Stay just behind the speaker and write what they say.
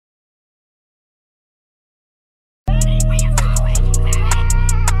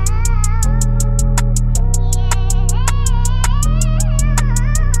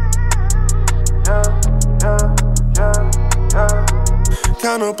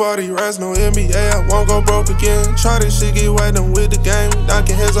Count up all these rats, no NBA, I won't go broke again. Try this shit, get wet, done with the game,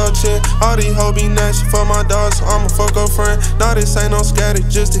 knocking heads off chin. All these hoes be nasty for my dogs, so I'ma fuck up friend. Nah, this ain't no scatty,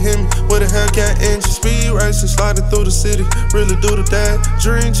 just to hit me with a Hellcat engine. Speed racing, sliding through the city, really do the dad.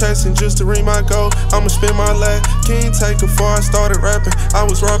 Dream chasing just to reach my goal, I'ma spin my lag. King take it before I started rapping, I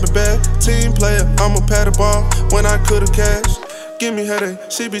was robbing bad. Team player, I'ma pat the ball when I could've cashed. Give me headache,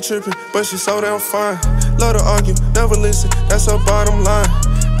 she be trippin', but she so damn fine. Love to argue, never listen, that's her bottom line.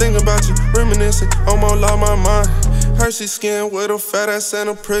 Think about you, reminiscing, almost lost my mind. Hershey skin with a fat ass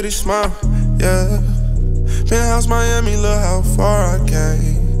and a pretty smile, yeah. Penthouse Miami, look how far I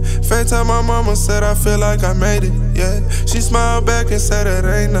came. FaceTime my mama, said I feel like I made it, yeah. She smiled back and said it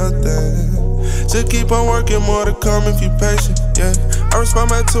ain't nothing. Just keep on working, more to come if you patient, yeah. I respond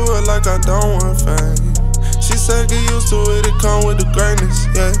back to it like I don't want fame. She said get used to it, it come with the greatness,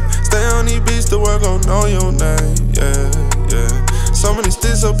 yeah. Stay on these beats, the world gon' know your name, yeah, yeah. So many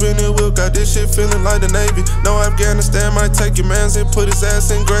sticks up in the whip, got this shit feeling like the Navy. No Afghanistan, might take your mans and put his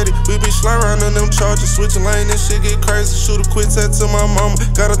ass in Grady. We be sliding around in them charges, switching lane, this shit get crazy. Shoot a quick tat to my mama,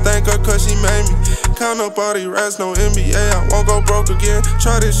 gotta thank her cause she made me. Count up all these rats, no NBA, I won't go broke again.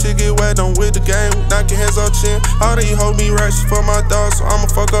 Try this shit, get wet, don't with the game, knocking heads off chin. All these hoes be ratchet for my dogs, so I'ma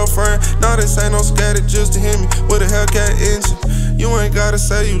fuck up friend. Nah, this ain't no scatty, just to hit me with a Hellcat engine. You ain't gotta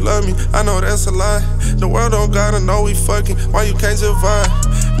say you love me, I know that's a lie. The world don't gotta know we fucking, why you can't just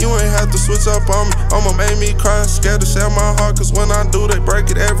vibe? You ain't have to switch up on me, I'ma make me cry. Scared to share my heart, cause when I do, they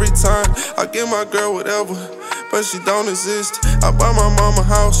break it every time. I give my girl whatever, but she don't exist. I buy my mama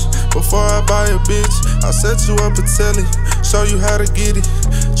house before I buy a bitch. I set you up a telly, show you how to get it.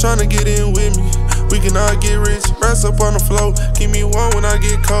 Tryna get in with me, we can all get rich. Rest up on the floor, keep me warm when I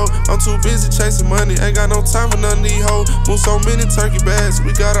get cold. I'm too busy chasing money, ain't got no time for none of these hoes. Move so many turkey bags,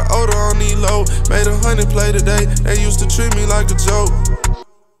 we got an odor on these low. Made 100 play today, they used to treat me like a joke.